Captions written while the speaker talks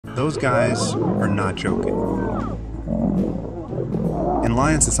Those guys are not joking. In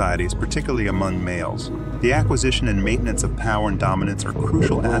lion societies, particularly among males, the acquisition and maintenance of power and dominance are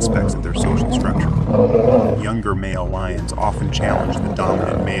crucial aspects of their social structure. Younger male lions often challenge the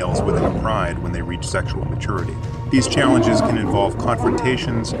dominant males within a pride when they reach sexual maturity. These challenges can involve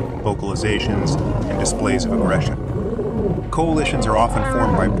confrontations, vocalizations, and displays of aggression. Coalitions are often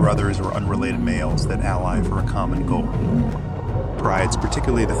formed by brothers or unrelated males that ally for a common goal. Prides,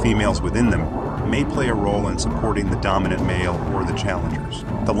 particularly the females within them, may play a role in supporting the dominant male or the challengers.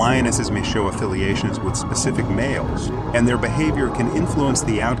 The lionesses may show affiliations with specific males, and their behavior can influence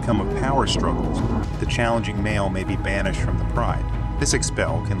the outcome of power struggles. The challenging male may be banished from the pride. This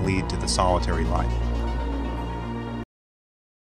expel can lead to the solitary life.